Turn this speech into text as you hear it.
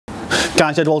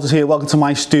Guys, Ed Walters here. Welcome to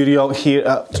my studio here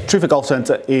at Truth Golf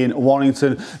Centre in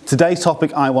Warrington. Today's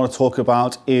topic I want to talk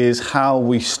about is how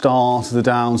we start the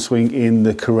downswing in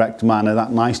the correct manner.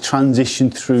 That nice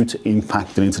transition through to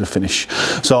impact and into the finish.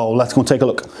 So let's go and take a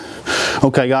look.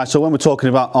 Okay guys, so when we're talking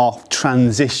about our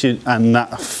transition and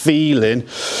that feeling,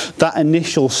 that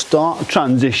initial start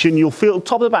transition, you'll feel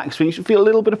top of the backswing, you should feel a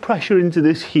little bit of pressure into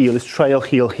this heel, this trail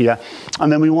heel here.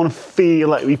 And then we want to feel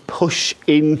like we push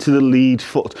into the lead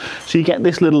foot. So you get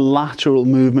this little lateral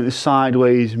movement, this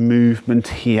sideways movement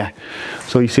here.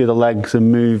 So you see the legs are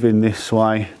moving this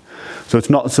way. So it's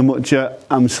not so much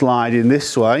I'm sliding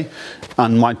this way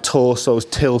and my torso's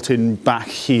tilting back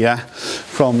here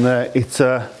from there. It's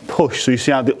a push. So you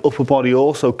see how the upper body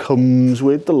also comes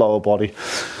with the lower body.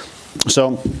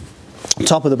 So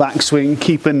top of the backswing,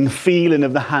 keeping feeling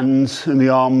of the hands and the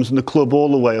arms and the club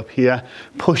all the way up here,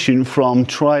 pushing from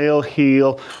trail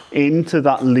heel into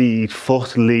that lead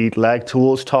foot, lead leg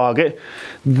towards target.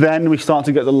 Then we start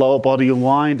to get the lower body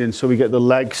unwinding, so we get the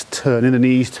legs turning, the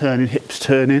knees turning, hips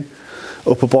turning,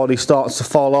 upper body starts to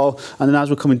follow, and then as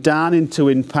we're coming down into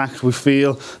impact, we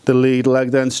feel the lead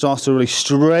leg then starts to really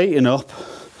straighten up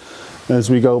as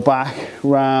we go back,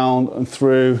 round and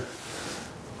through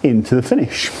into the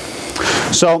finish.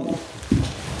 So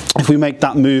if we make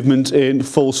that movement in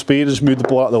full speed, just move the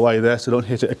ball out of the way there so don't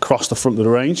hit it across the front of the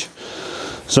range.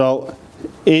 So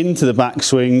into the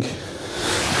backswing,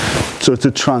 so it's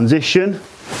a transition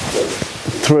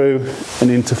through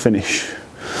and into finish.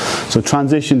 So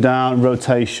transition down,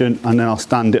 rotation, and then I'll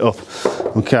stand it up.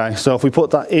 Okay, so if we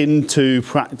put that into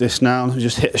practice now,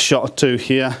 just hit a shot or two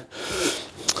here.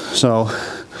 So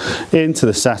into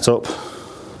the setup.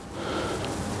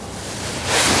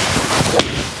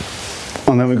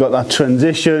 And then we've got that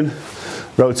transition,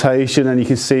 rotation, and you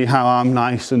can see how I'm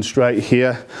nice and straight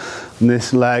here. And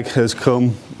this leg has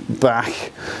come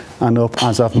back and up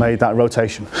as I've made that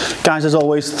rotation. Guys, as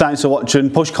always, thanks for watching.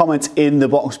 Push comments in the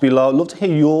box below. I'd love to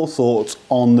hear your thoughts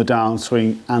on the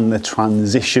downswing and the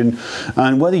transition,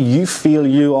 and whether you feel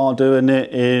you are doing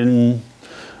it in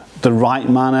the right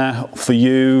manner for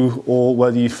you, or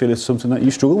whether you feel it's something that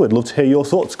you struggle with. Love to hear your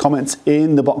thoughts. Comments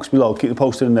in the box below. Keep the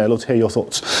posting in there. Love to hear your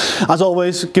thoughts. As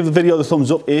always, give the video the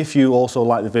thumbs up if you also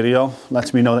like the video.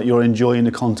 Let me know that you're enjoying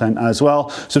the content as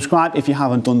well. Subscribe if you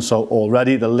haven't done so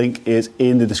already. The link is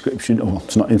in the description. Oh,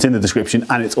 it's not, it's in the description,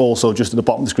 and it's also just at the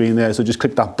bottom of the screen there. So just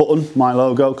click that button, my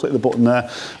logo, click the button there,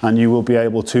 and you will be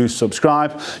able to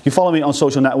subscribe. You follow me on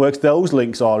social networks. Those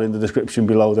links are in the description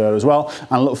below there as well. And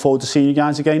I look forward to seeing you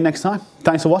guys again next time.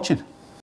 Thanks for watching.